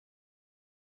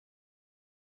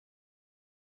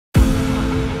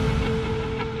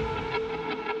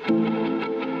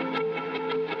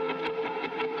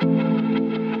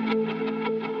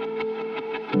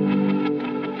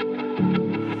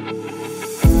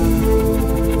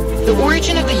The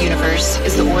origin of the universe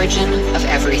is the origin of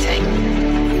everything.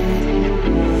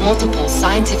 Multiple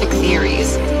scientific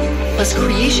theories, plus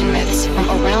creation myths from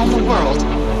around the world,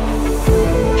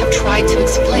 have tried to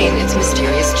explain its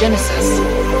mysterious genesis.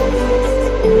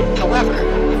 However,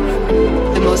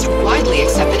 the most widely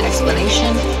accepted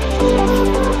explanation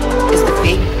is the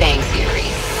Big Bang Theory.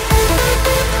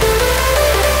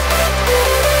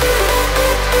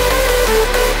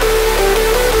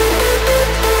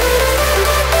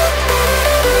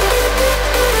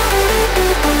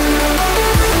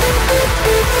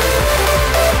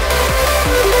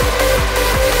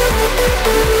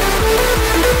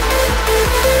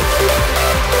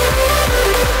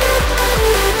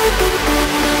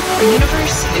 The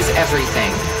universe is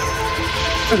everything,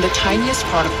 from the tiniest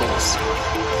particles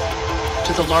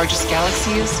to the largest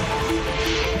galaxies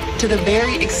to the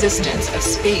very existence of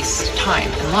space,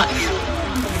 time, and life.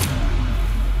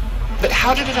 But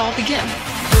how did it all begin?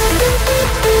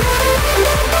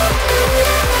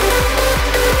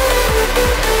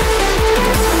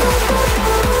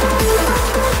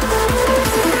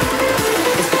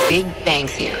 Is the Big Bang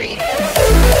Theory.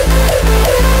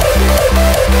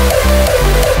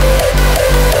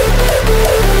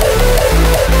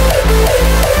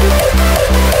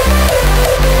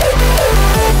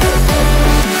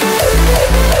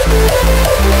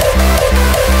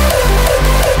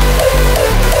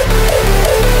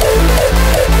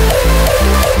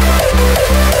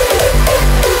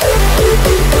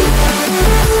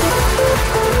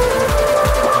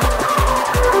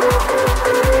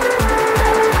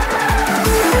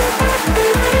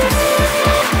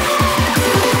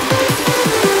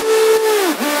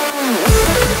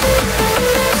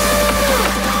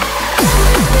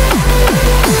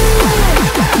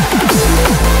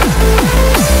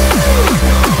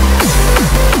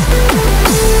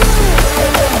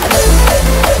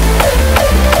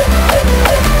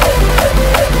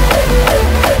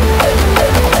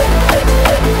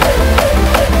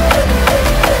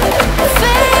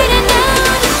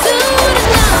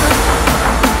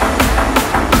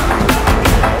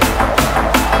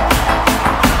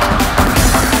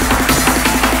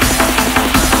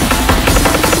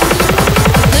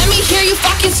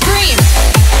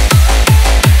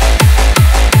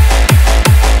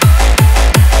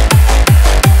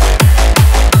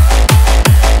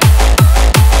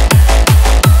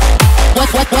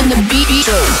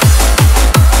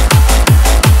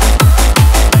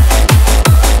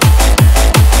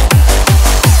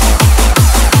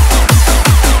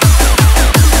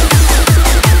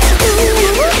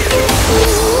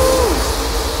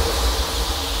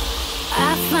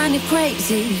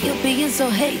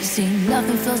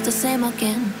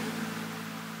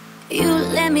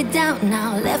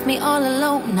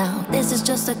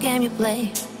 Just a game you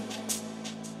play.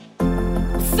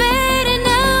 Fading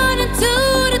out into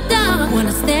the dark.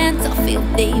 Wanna stand tall, feel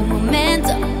the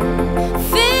momentum.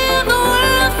 Feel the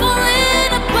world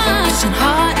falling apart. Pushing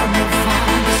hard and move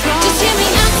on. Just hear me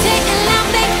out, take it loud,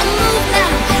 make a move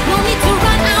now. No need to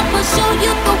run out, we'll show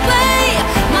you the way.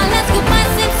 My last goodbye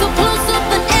seems so closer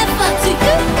than ever to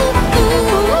you.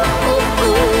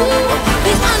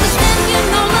 Please understand you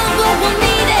no longer will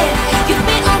need it. You've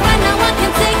been alright, now I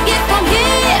can take it from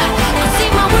here. I see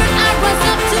my work, I rise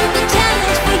up to the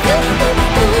challenge for you.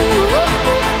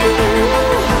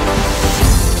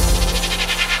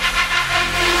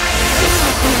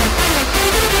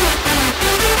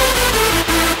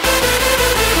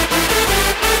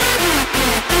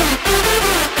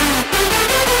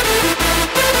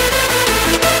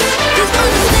 Please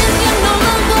understand you no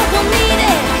longer will need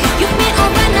it. You've been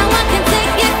alright, now I can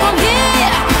take it from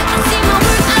here. I see my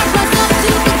work, I rise up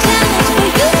to the challenge for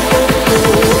you.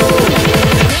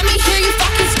 Let me hear you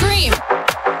fucking scream.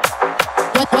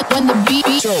 When the beat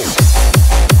goes.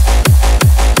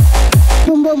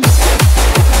 Boom boom.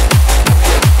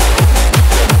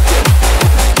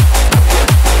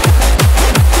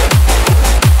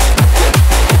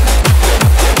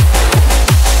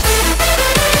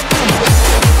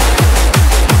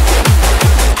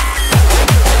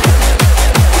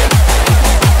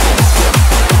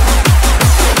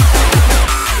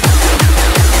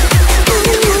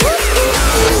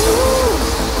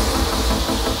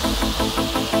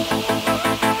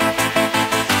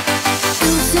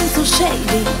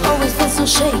 Always feel so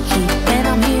shaky, and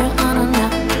I'm here on a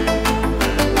nap.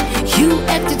 You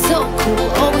acted so cool,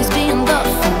 always being the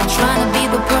fool, trying to be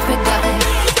the perfect guy.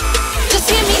 Just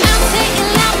hear me out, say it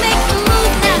loud, make a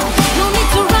move now. No need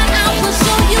to run out, we'll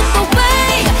show you the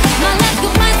way. My last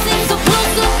goodbye seems so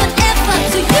closer than ever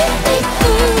to you.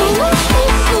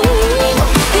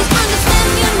 Please understand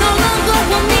you no longer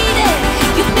will need it.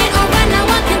 You've been alright, now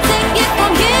I can take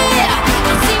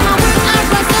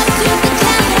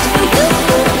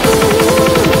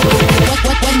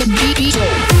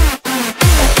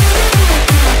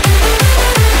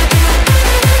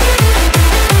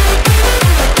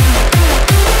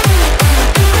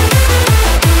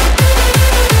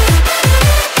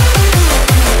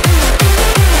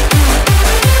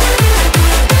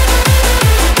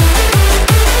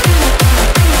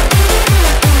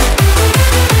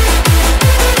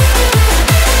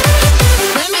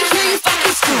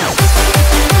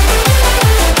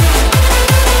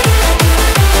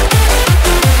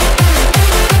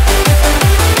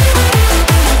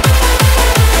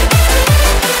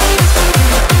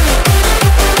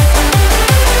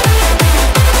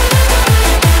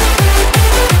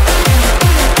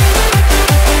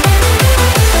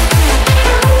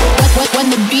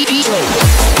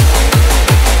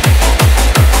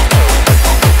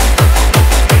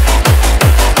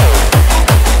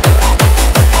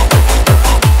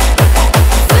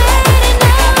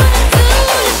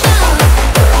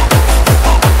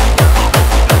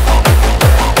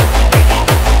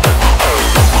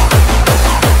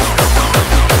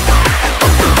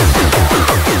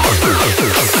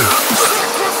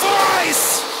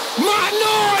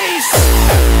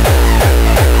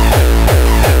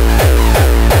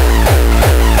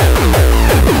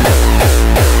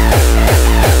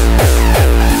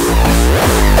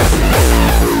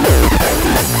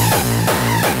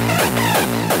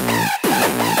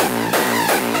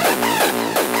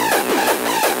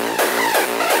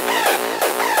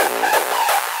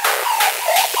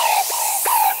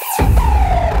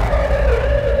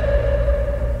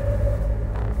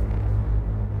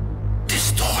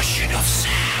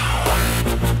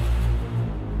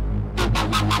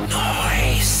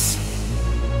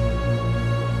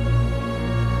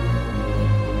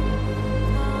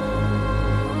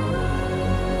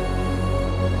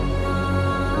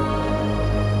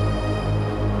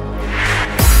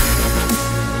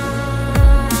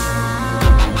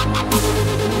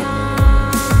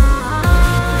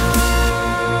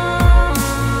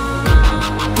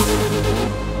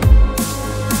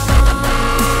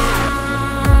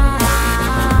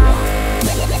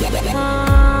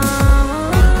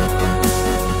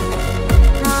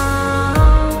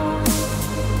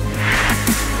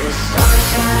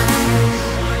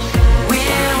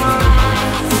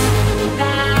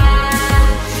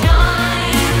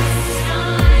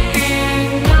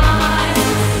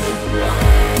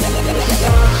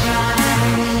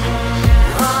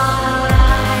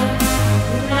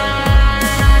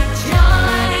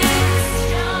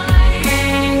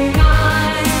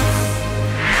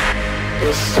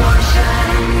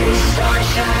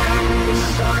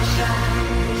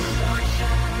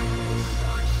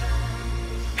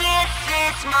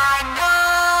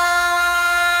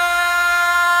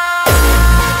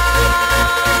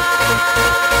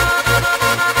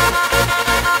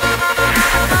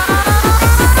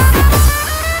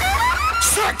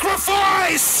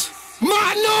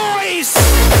my noise!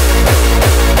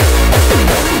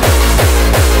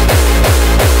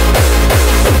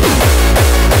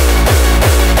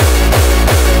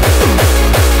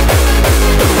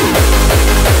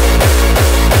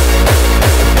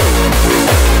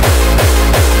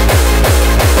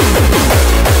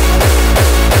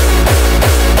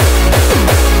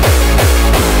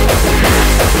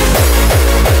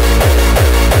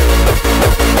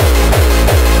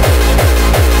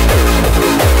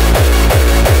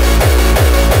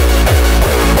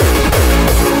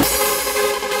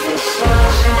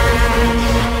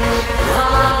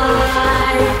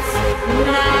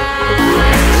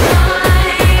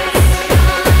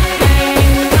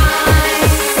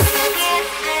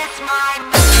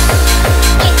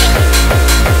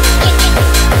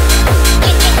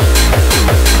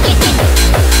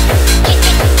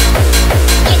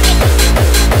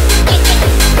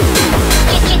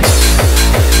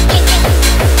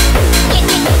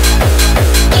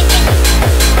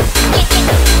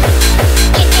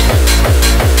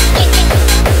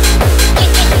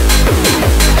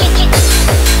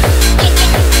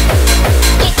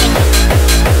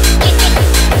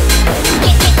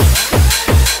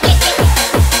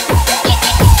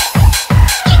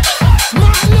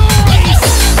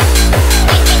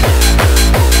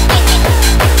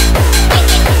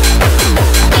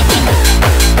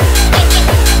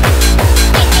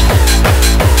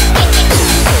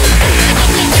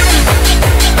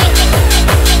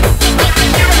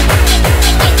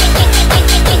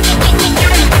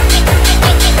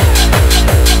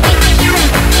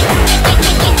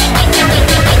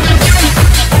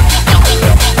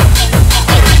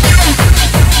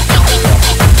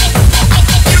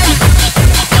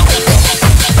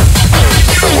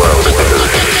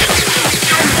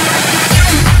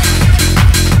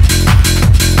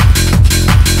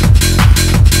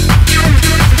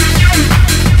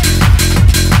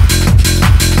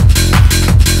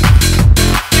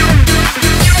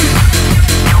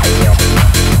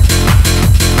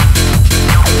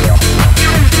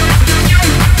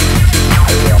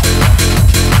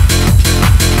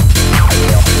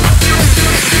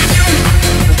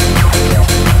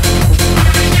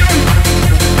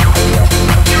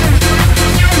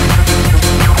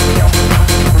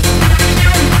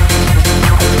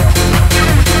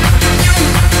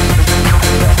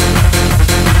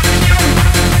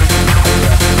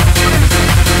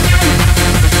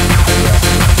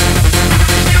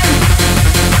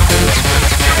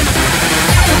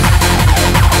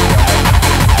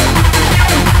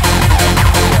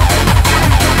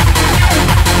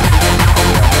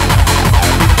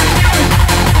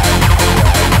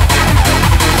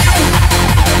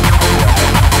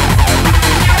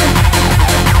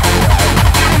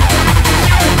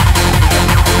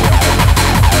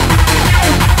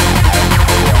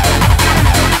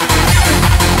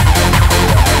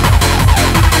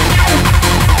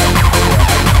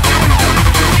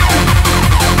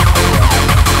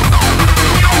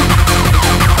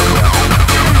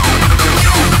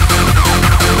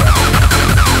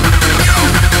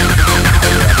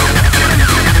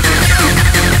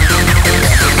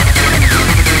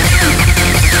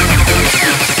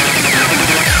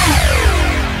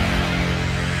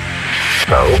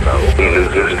 He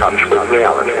loses touch with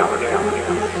reality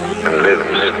and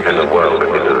lives in a world of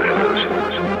illusions.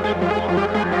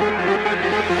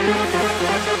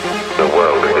 The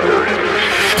world of illusions.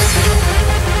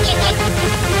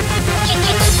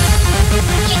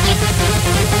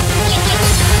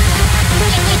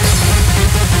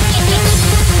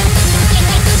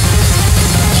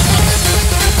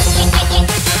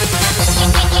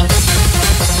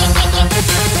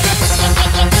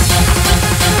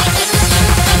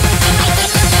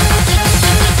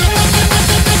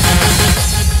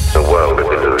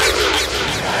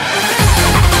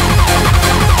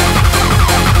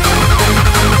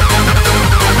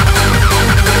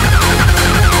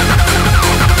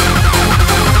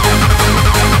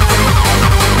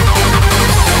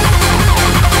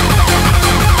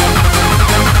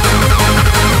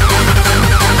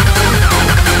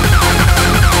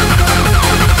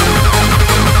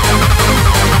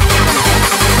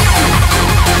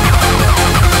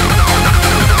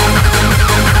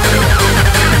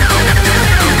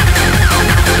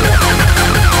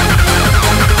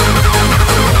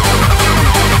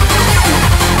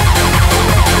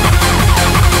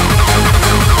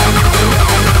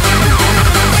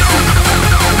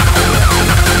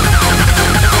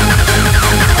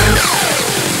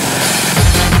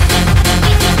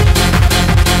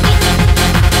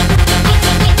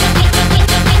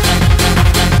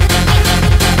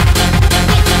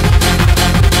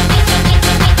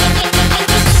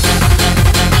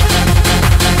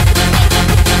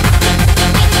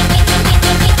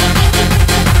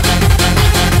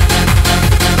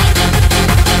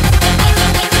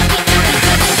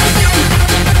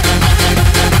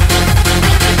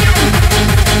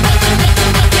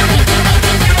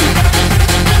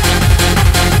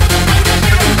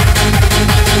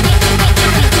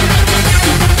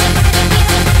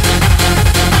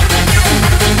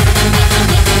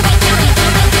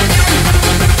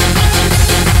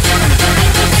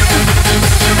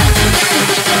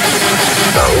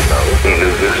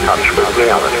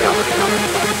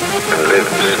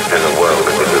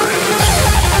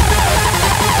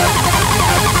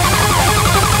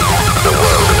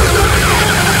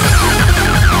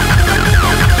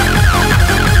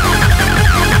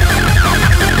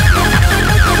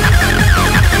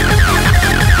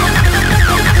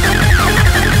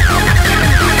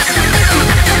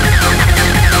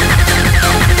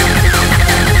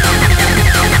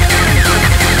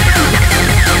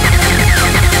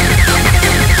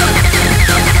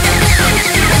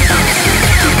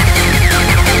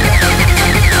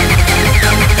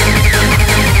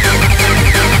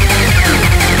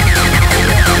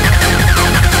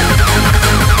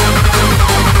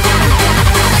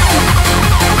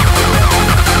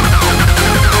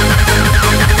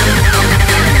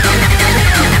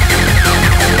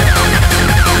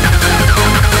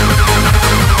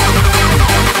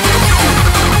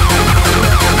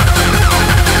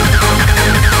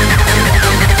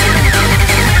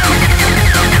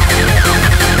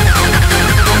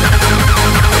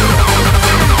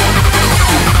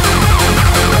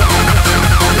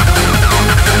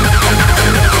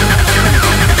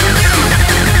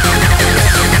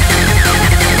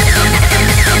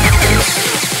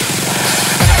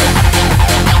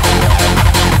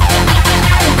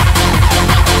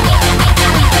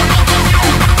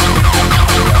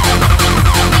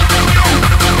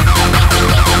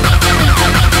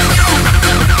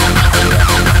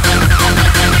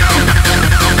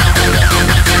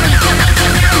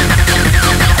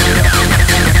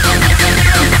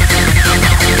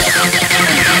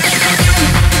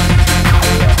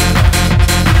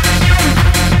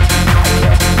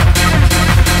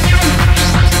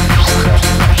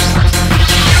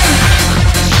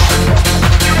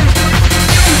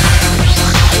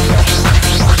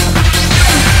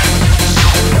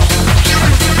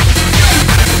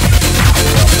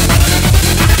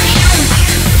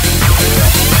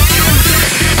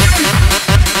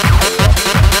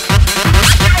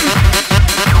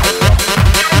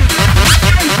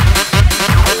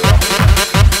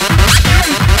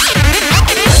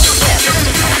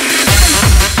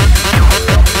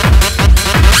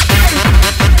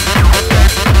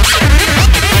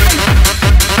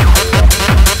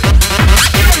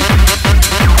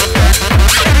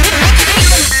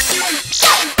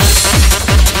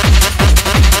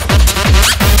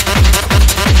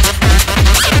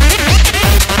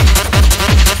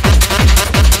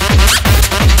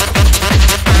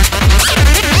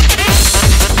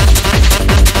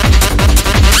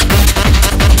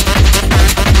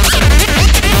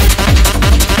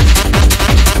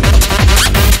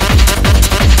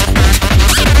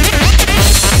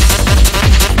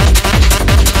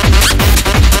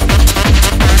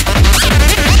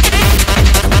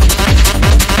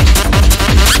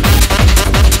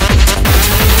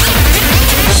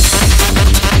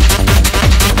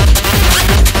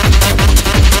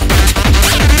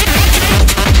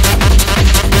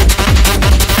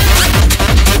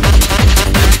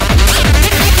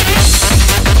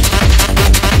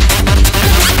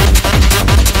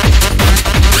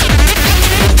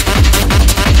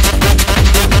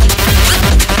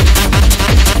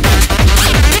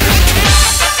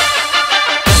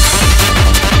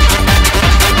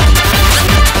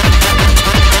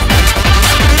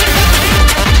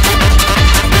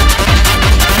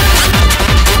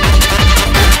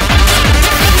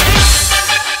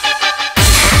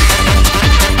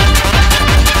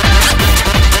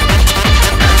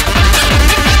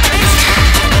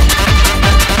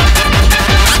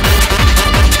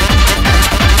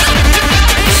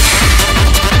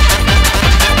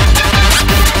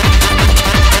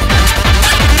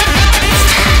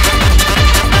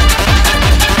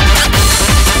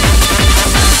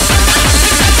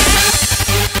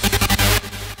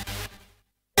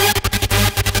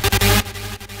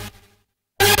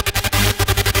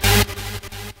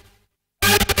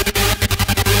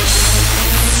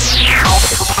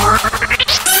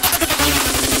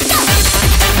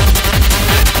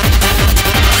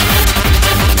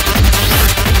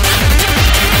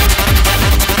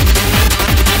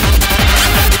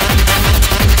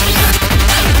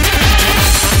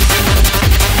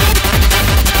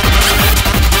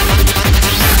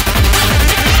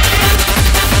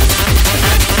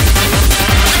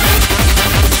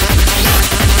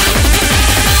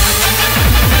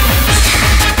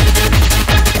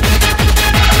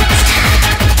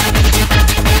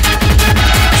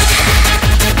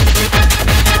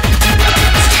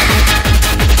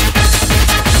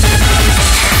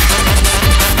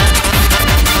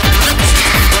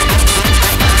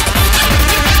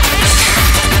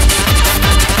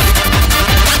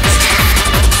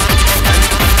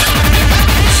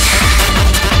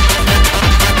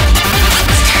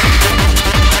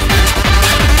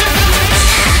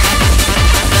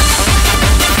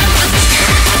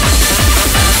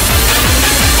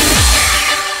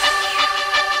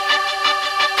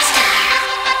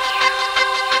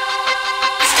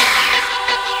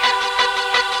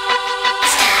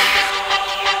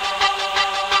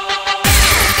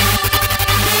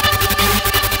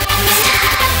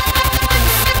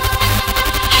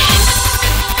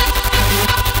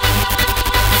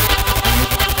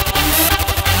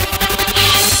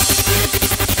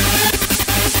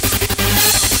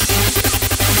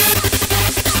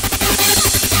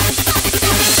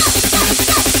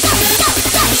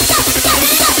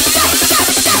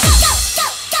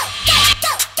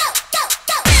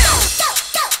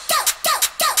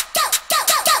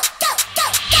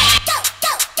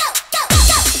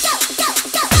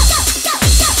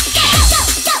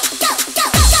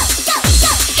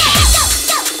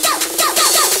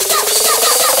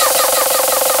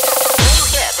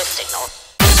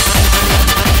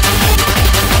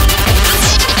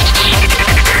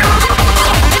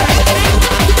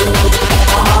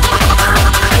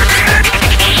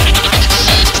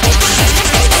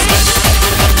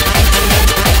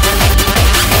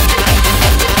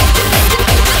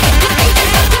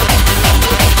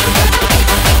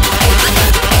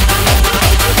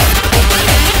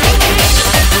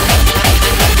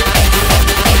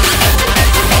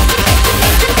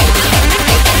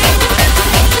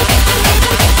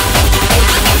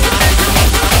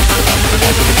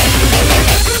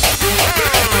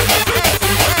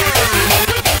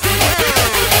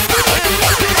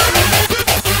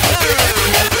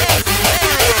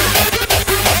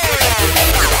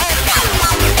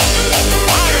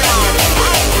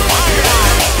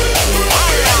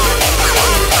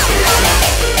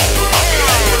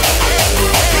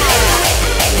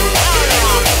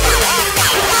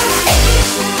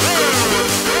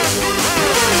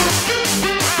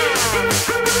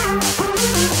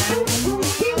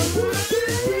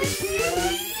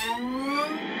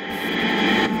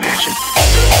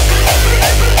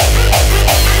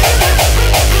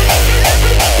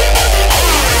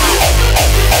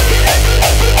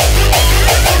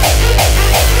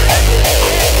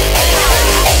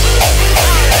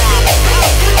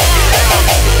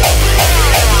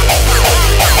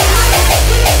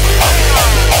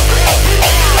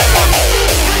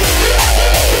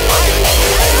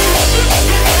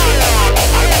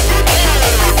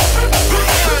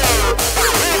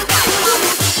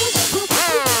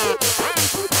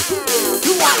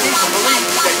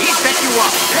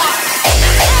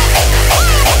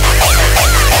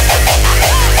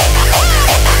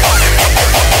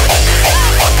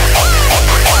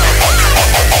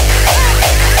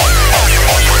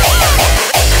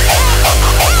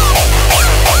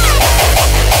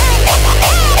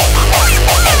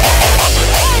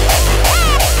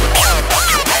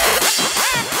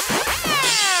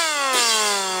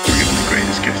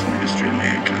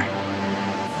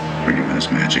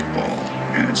 magic ball,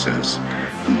 and it says,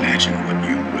 imagine what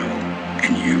you will,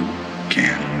 and you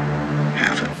can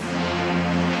have it.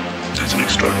 That's an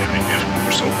extraordinary gift.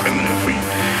 We're so primitive.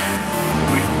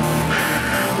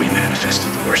 We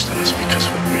manifested the worst in us because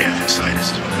what we have inside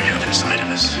us is what we have inside of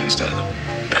us instead of the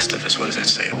best of us. What does that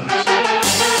say about us?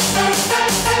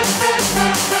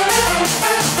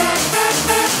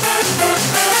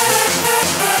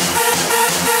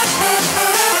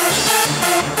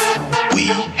 We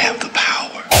have the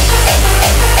power.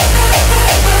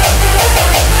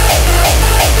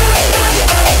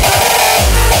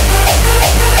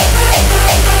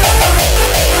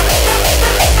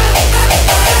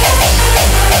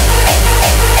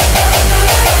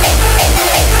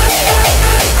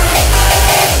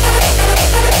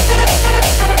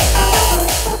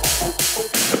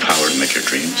 The power to make your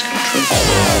dreams come true.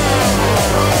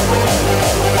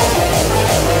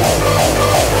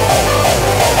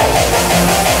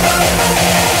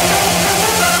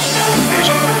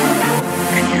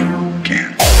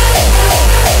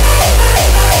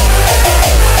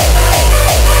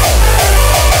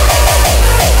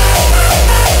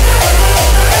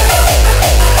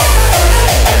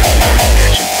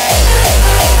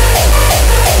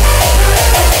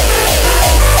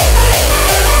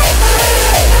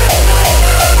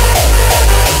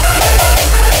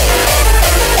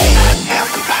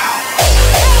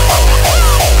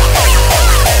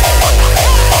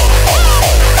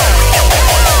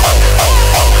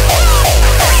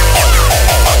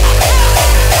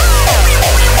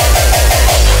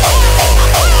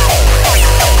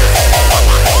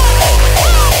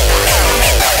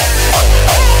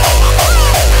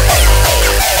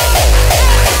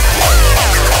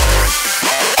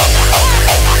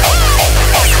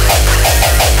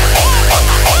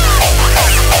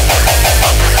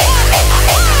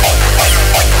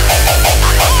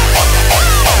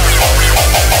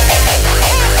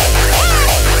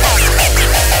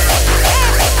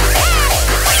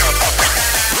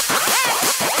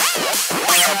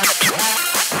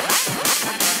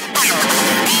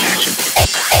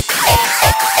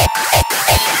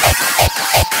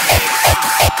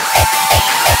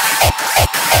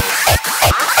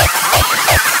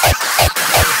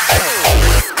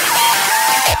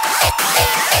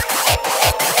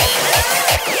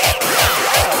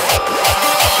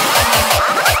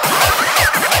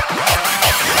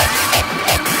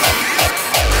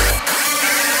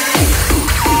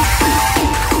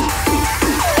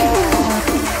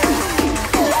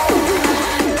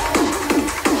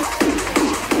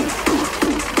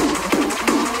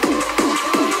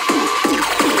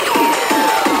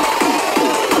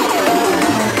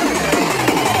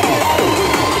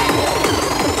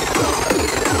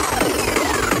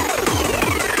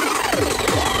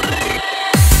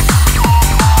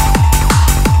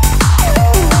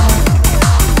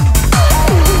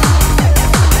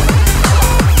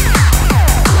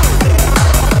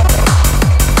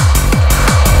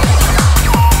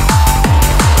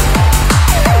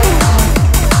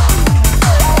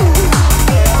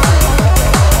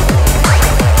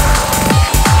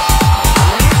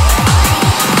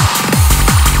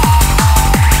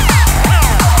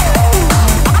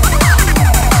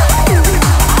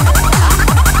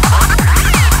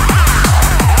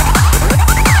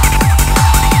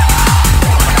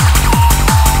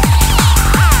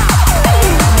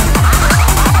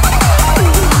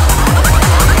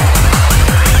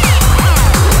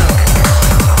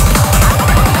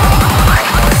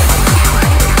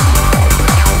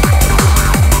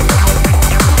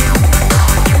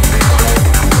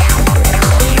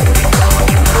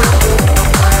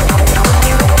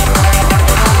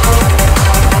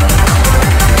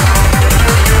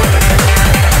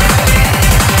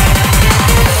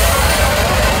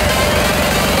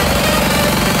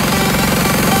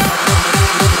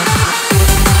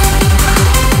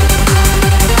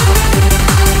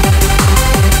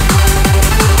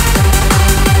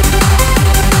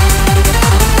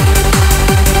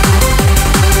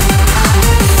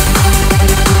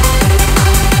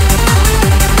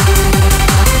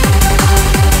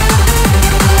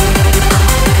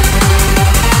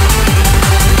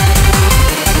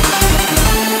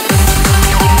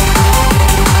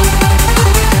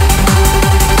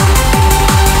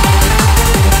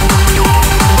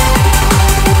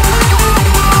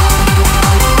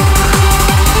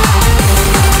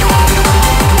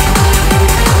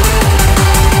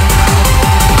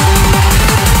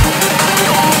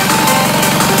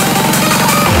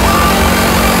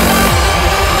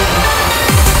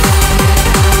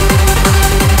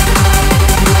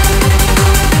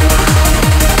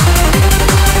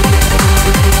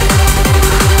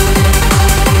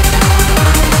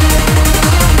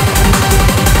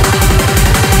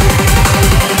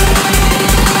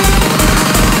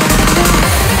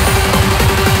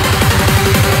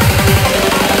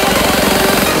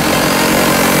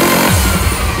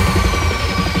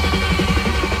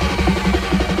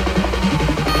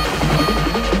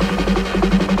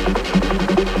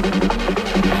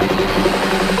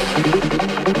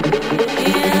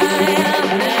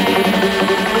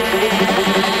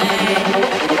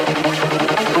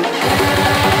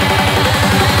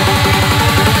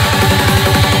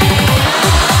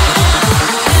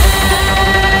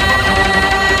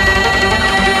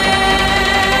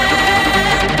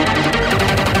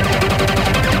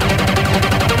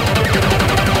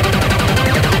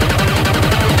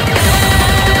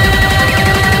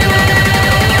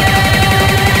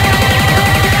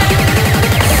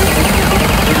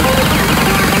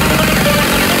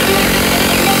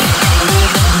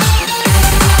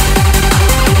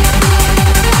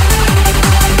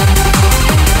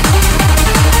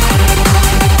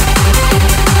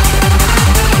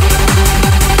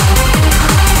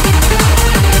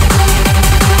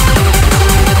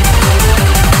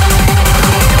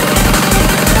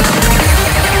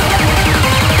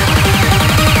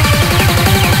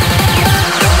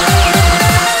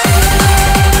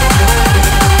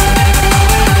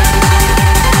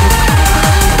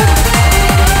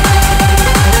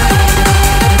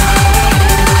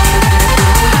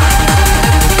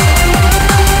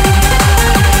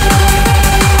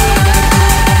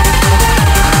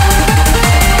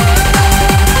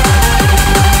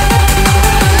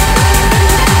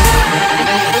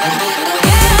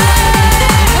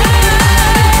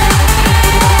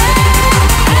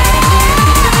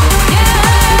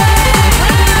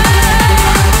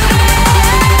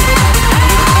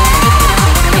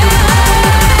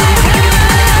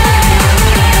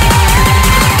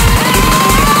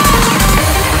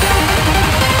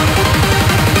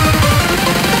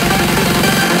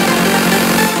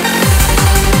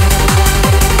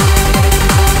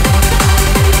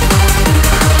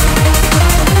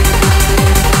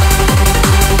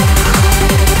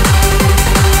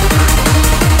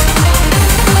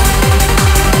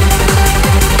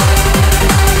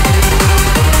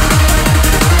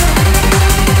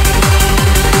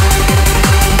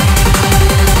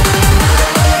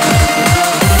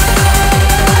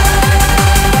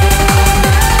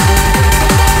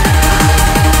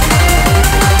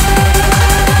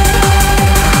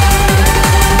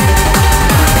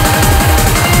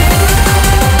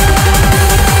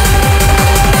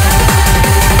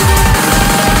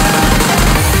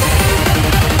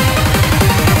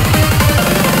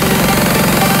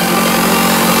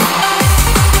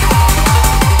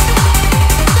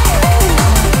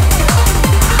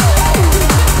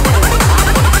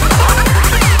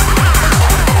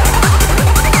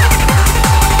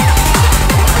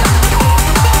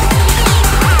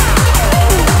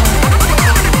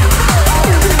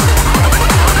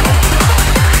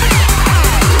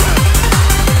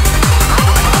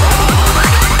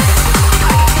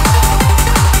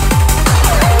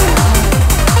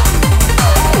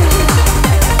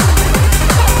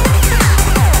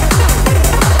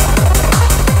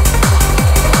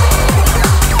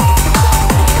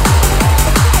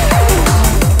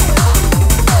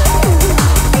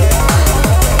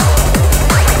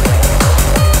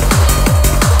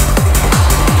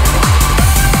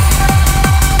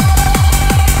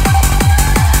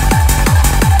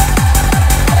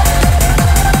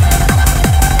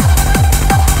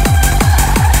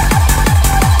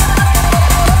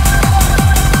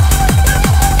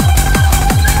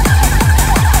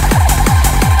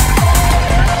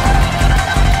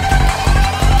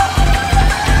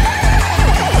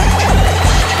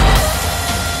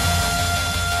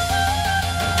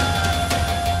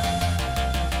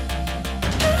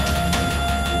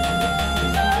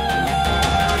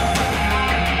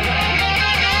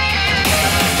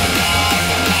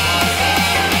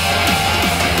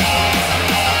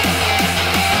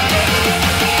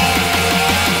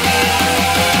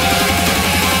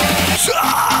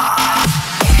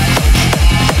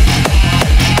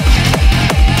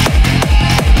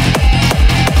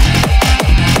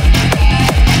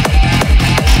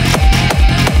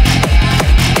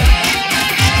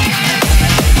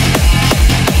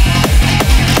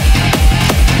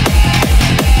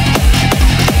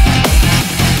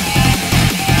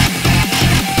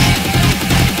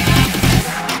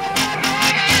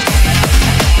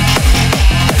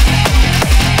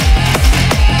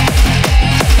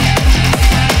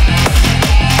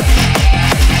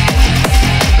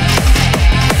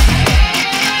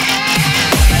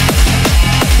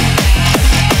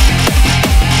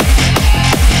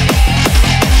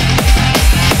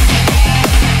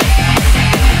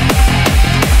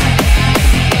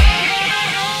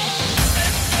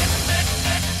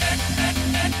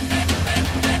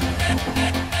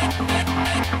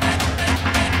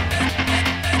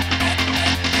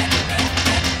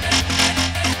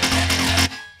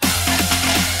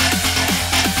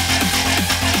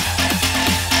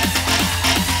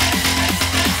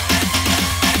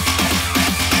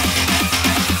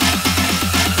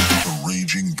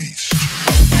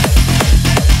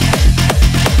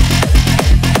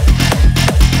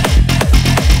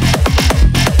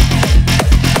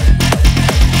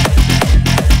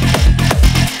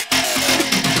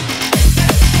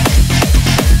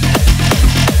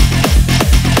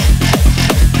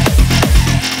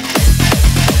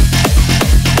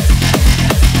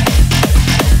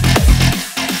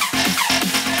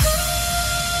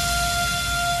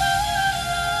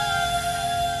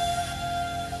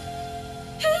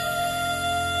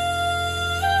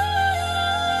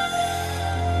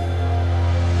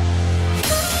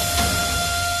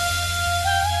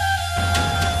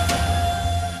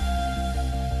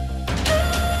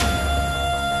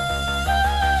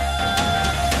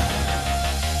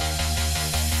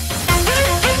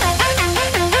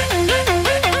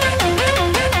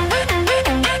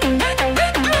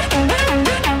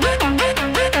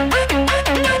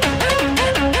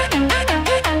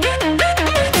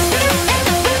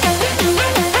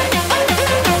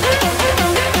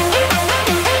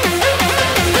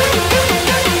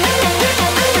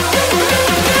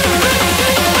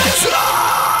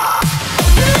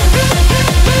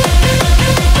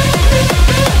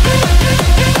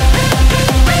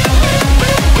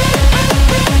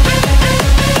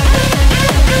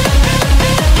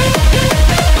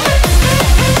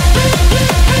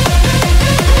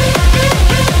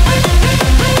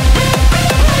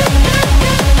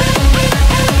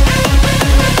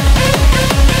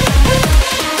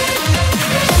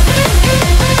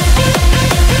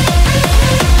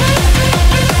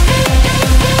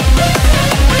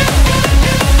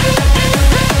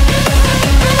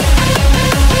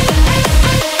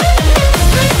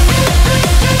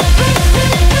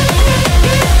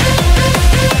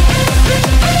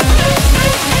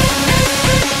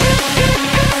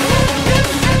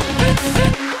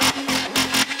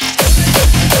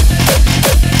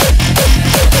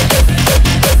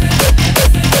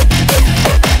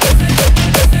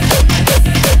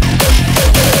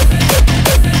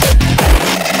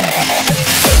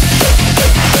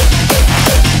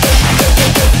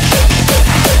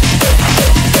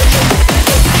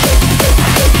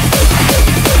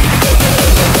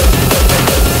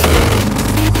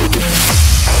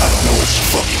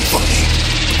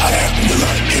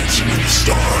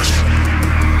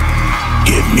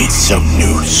 some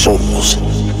new souls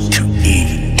to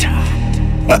eat.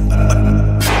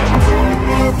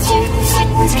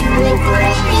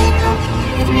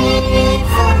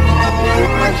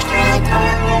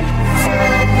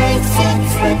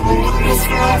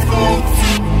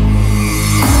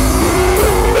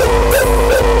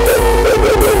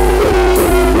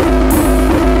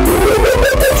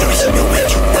 There is nowhere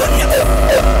to run.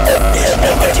 There's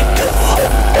nowhere to go.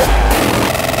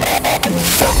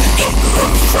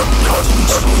 From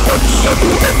cosmos on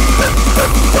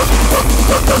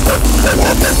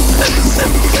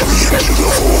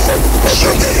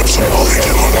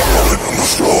the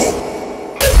floor.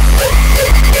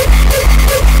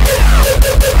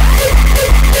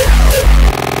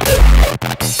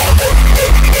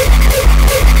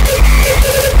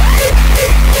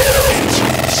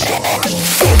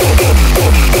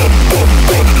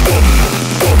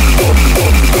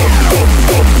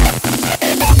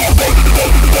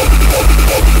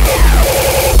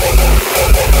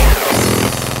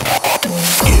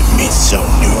 Give me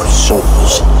some new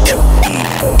souls to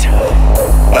eat.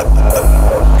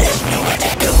 There's nowhere to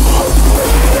go.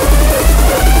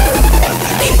 I'm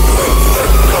the king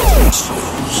of golden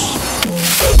souls.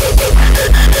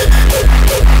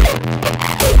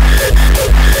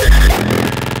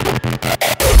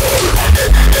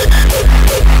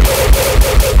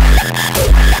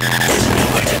 There's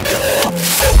nowhere to go.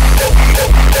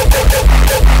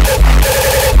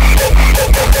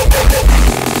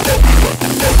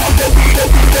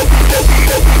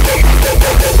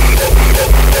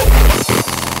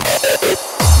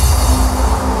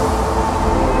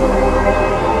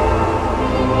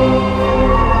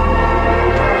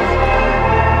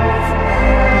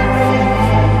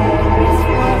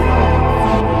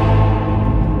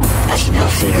 I smell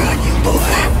fear on you,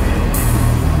 boy.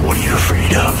 What are you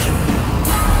afraid of?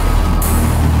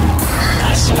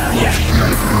 I smell you.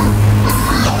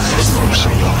 All this looks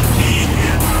are your fear.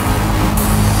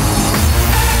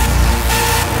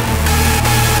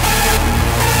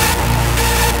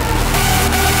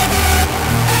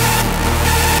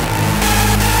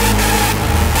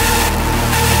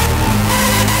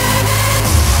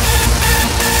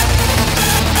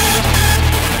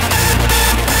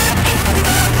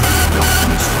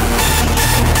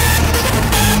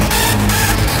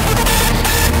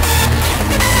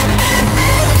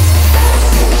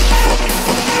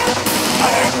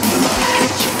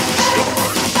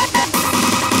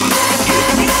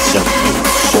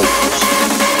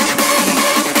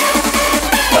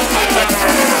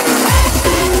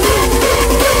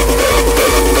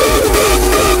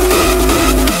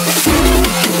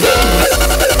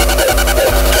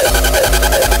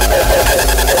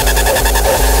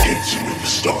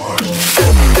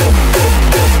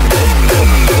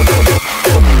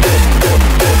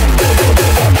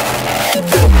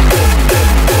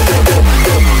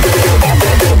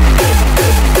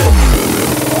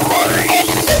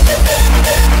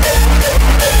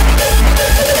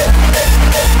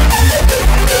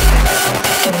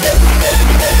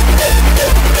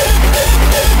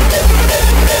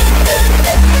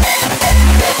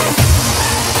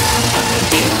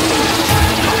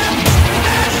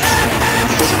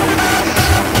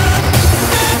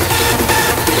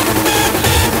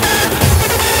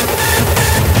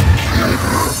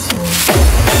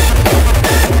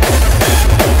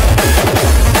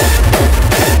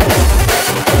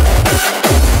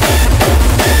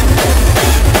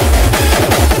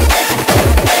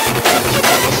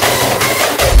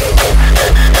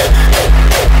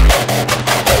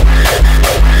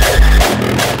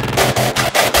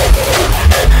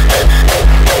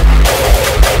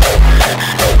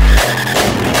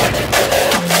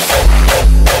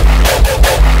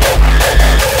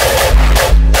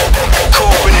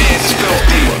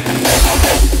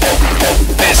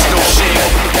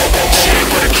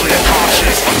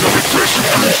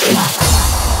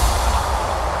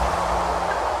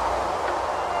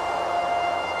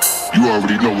 You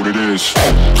already know what it is.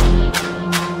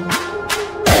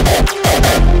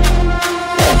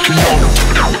 Can y'all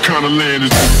know what kind of land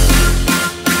is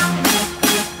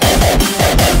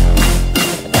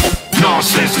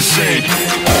nonsense to say?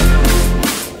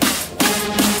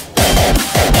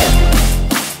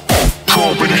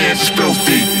 Corporate hands is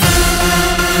filthy.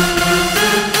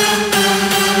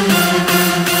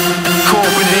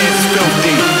 Corporate hands is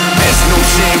filthy. There's no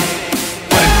shame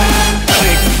but a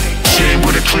click. Shame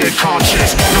with a clear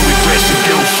conscience. No regrets and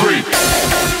guilt free.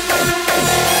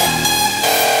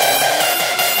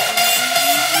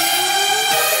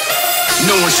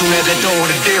 Knowing soon as that door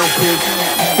to deal with,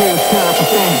 full time for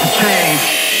things to change.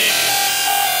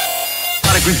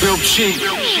 Gotta Life we built cheap,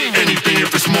 anything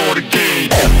if it's more to gain.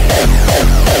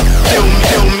 Kill me,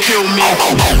 kill me, kill me.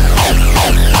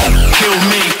 Kill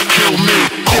me, kill me,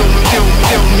 kill me, kill me,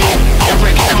 kill me. Your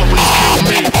record companies kill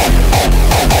me.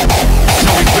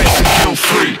 No regrets and kill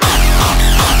free.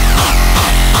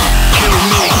 Kill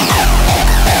me.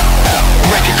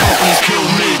 Record companies kill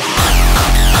me.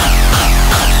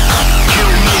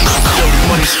 Kill me. Dirty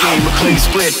money scheme, a clean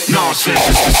split. Nonsense,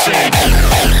 it's the same.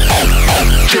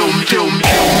 Kill me, kill me,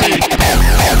 kill me.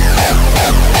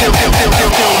 Kill, kill, kill,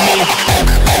 kill, kill me.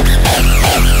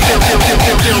 Kill, kill, kill,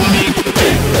 kill, kill me.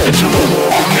 It's a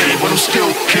war for me, but I'm still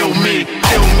kill me.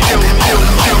 Kill me, kill me, kill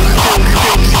me, kill me, kill me,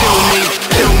 kill me, kill me.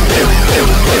 Kill me, kill me, kill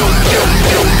me, kill me, kill me,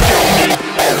 kill me, kill me.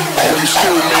 Kill me,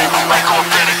 still me. Like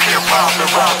authentic hip-hop, the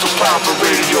rap to pop the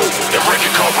radio. The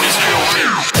record companies kill me.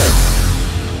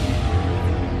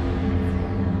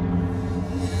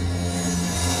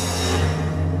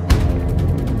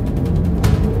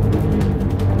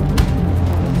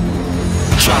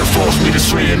 Try to force me to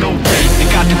swear no pain. They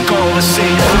got the goal to say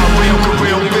how real could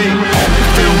real be. You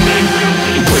feel me?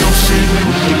 You will see.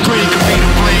 The green could be the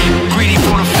blame. Greedy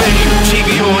for the fame.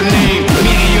 TV or name.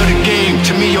 Media the game.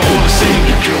 To me you're all the same.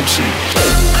 You're guilty.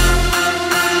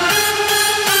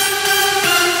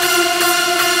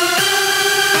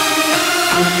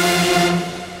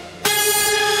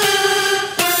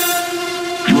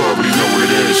 You already know what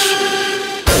it is.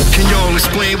 Can y'all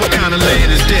explain what kind of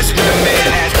land is this? When a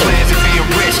man has plans to be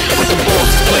rich, but the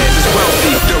boss's plans is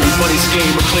wealthy. Dirty money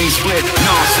scheme, a clean split.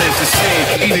 Nonsense the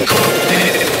same, even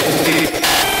corrupted.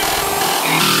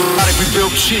 Life we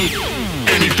built cheap,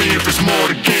 anything if it's more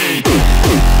to gain.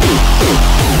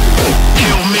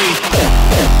 Kill me.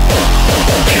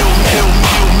 Kill me, kill me,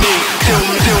 kill me. Kill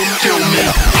me, kill me, kill me.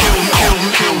 Kill me, kill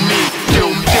me, kill me. Kill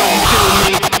me, kill me, kill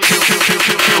me. Kill, kill, kill,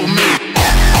 kill, kill me.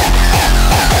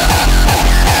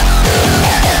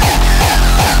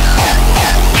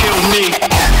 Kill me.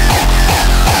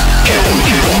 Kill me,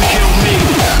 kill me, kill me.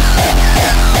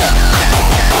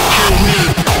 Kill me.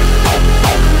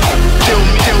 Kill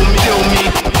me, kill me, kill me.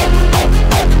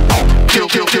 Kill,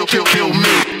 kill, kill, kill, kill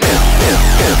me.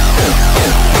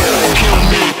 Kill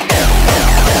me.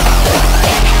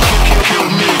 Kill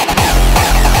me.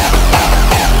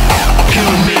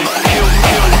 Kill me. Kill,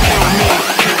 kill, kill me.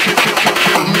 Kill, kill, kill, kill,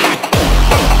 kill me.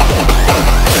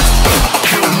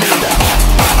 Kill me.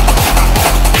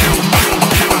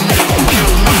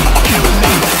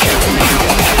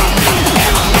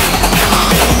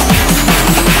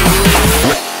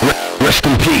 Rest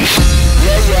in peace.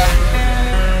 Yeah, yeah.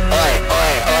 Oi,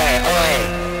 oi, oi, oi.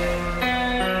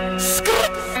 Skr.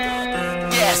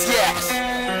 Yes, yes.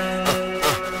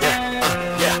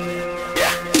 Yeah.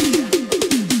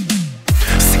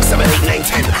 6, 7, 8, 9,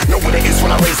 10. Know what it is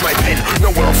when I raise my pen.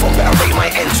 Know where I'm from, but I rate my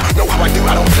ends. Know how I do,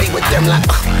 I don't play with them like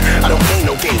I don't play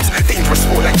no games. Dangerous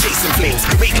more like chasing flames.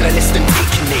 Making a list and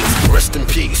taking names. Rest in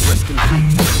peace. Rest in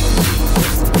peace.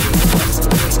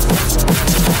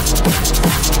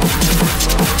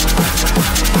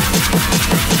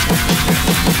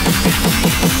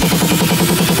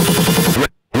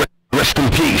 Rest in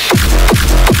peace.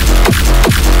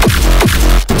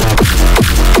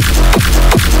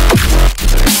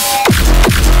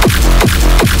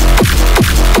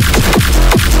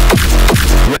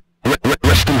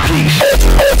 Rest in peace.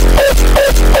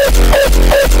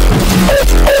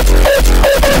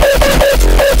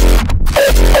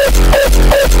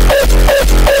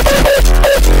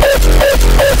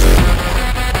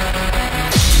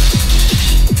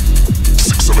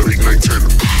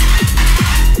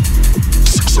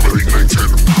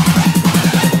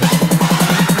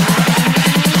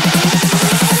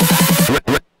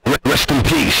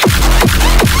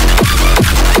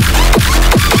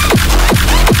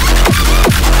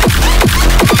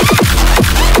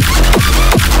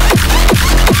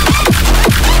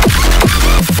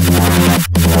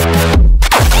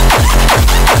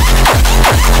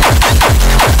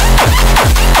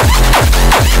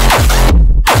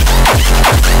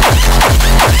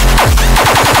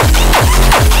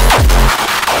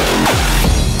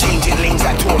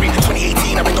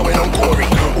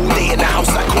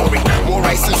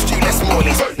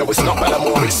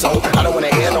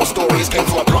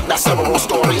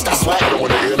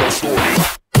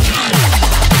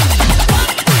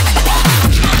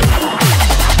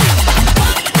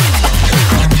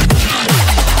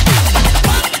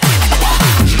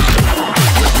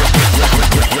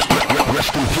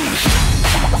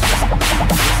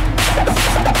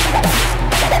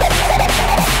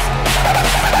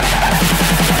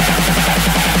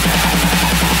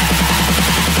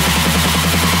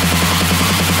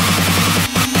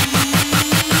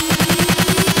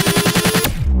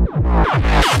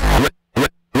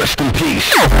 in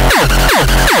peace.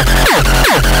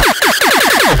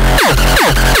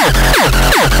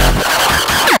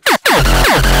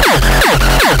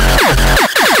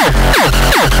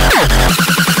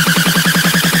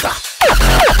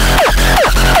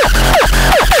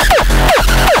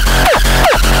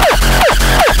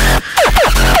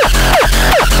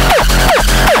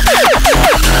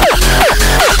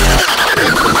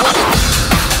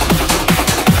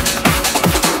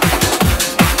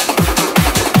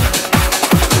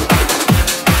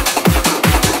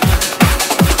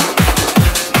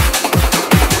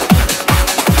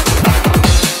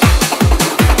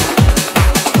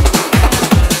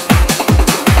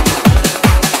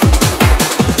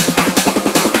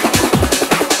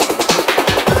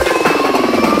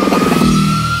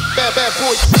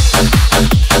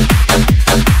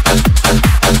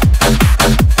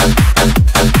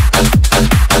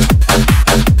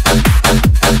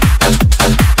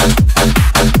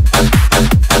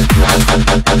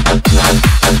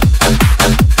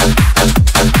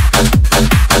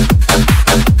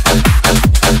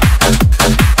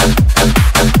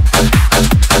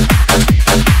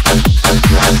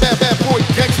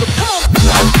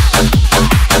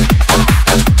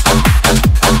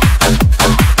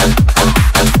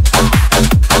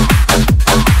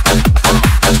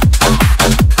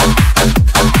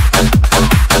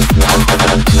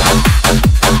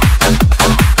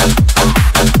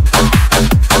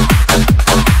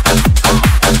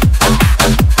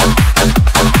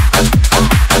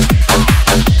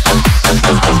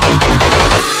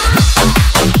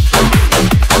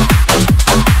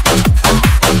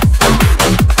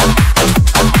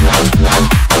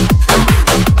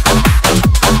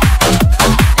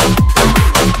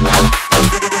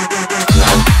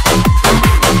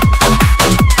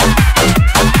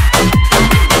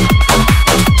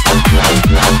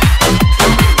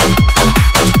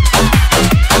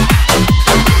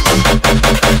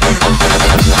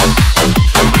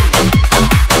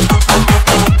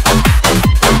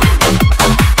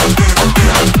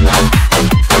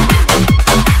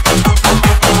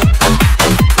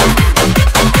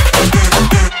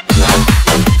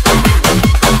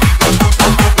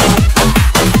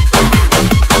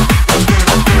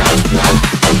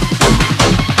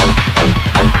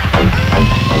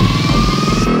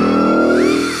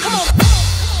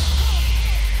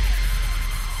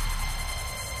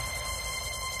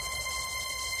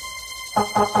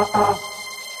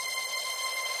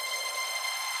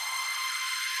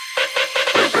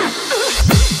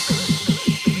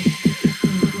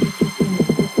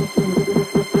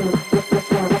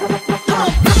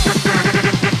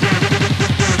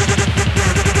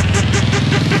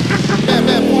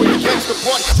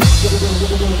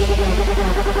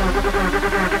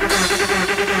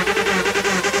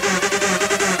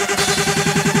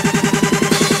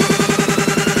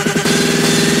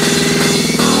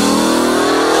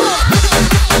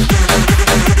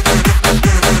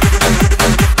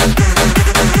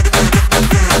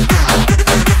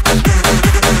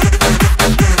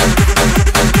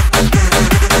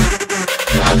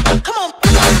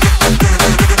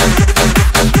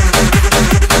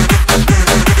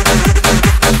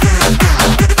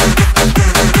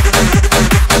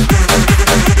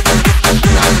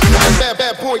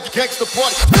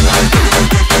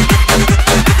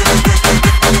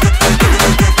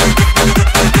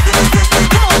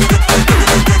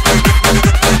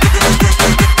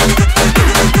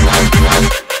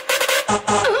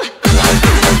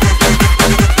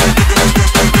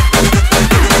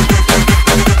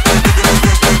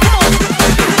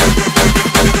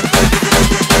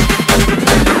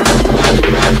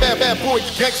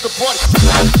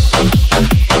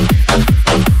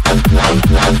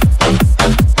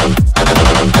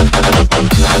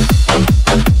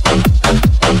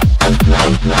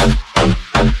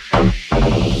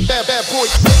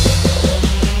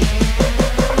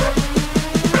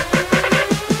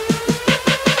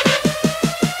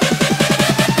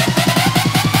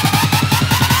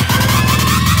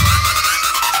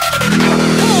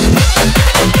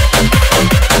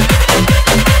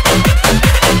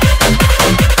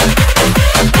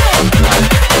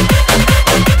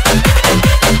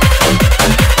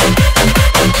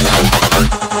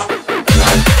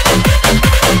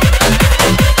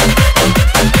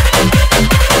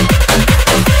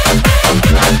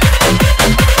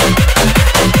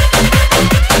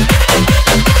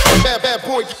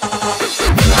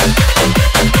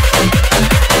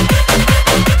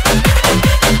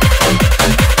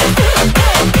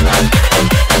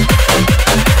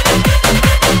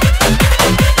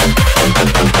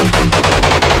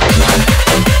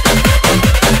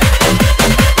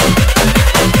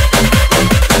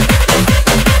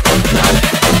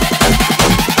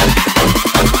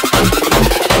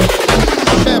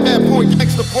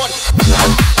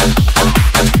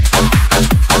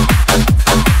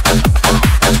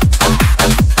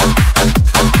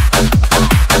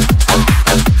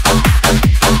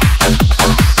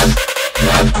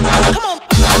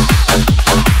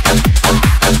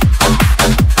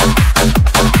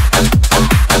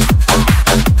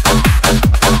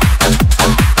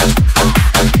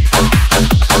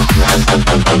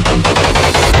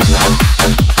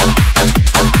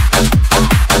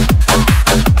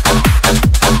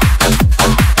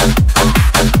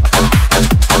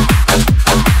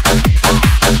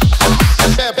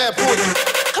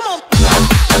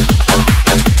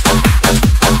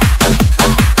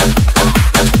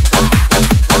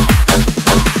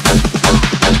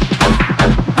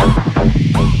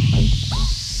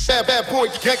 Bad boy,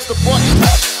 gangsta boy.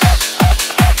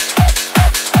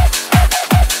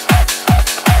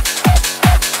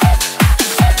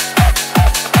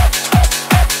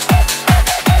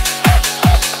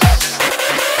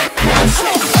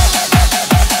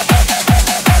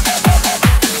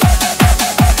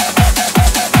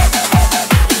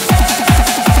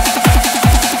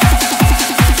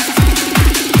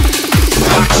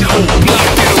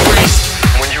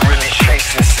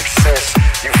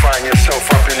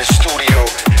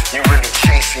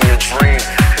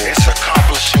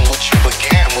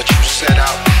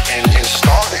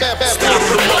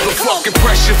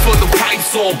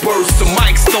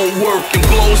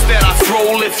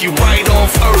 If you right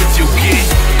off Earth, you'll get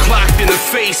clocked in the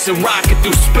face and rocket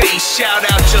through space. Shout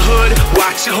out your hood,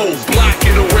 watch your whole block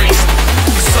get erased.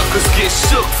 Suckers get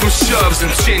shook from shoves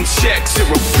and chin checks. You're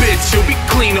a bitch, you'll be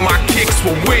cleaning my kicks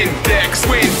with Windex,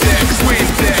 Windex,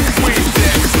 Windex,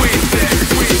 Windex, Windex,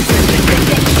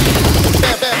 Windex.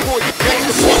 Bad boy,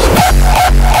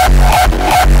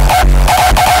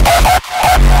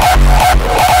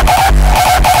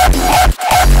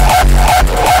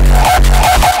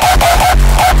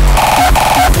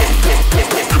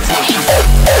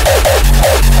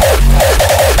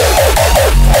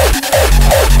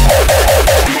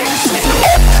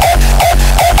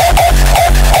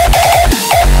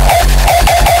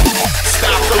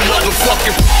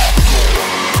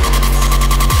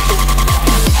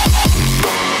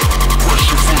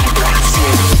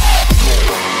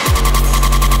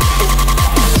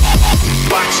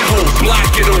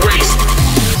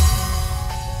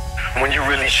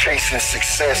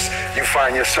 success, you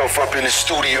find yourself up in the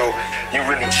studio, you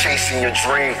really chasing your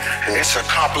dream. It's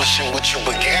accomplishing what you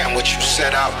began, what you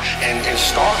set out and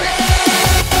started.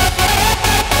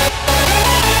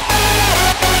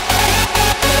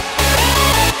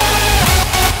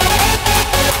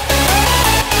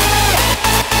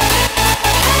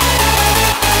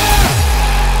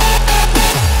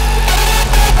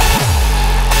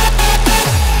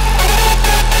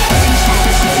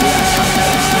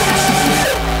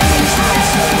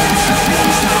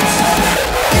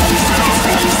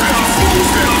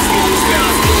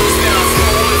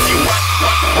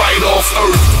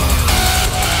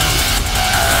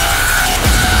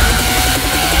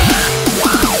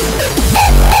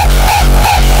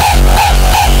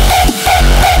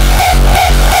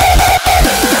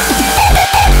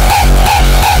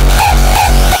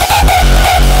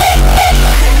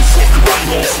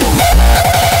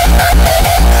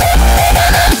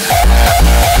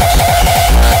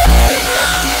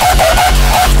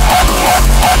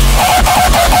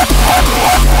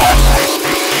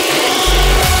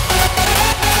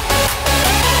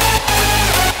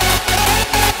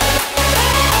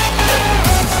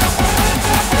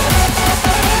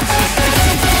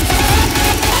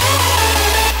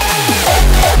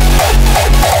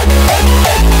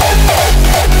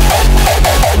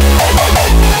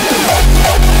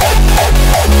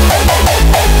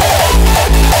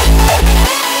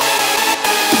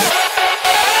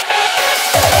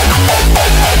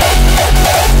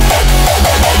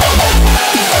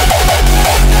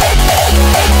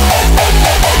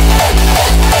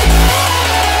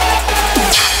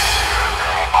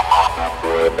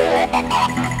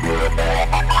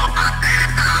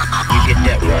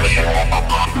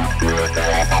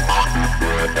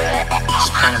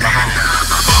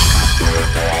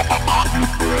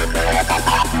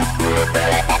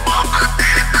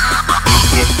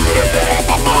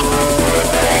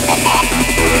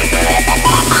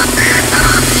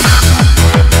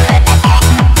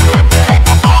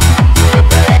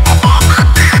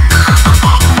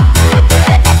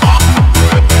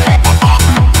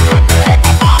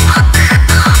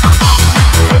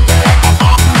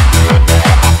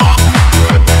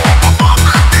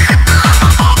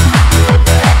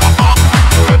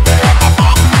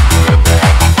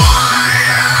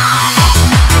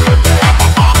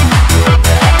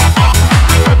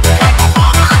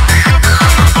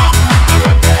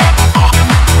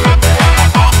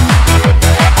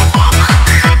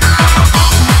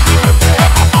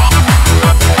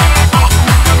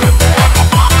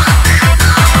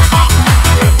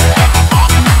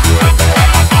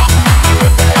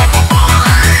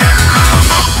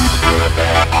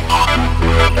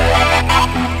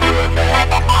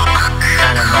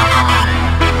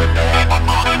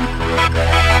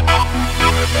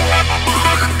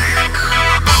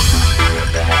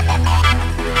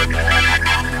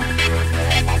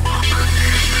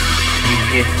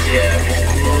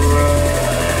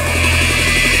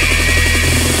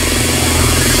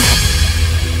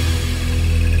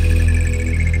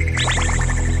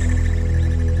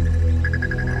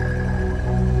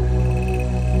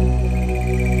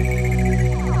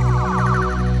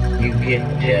 You get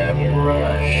that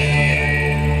rush.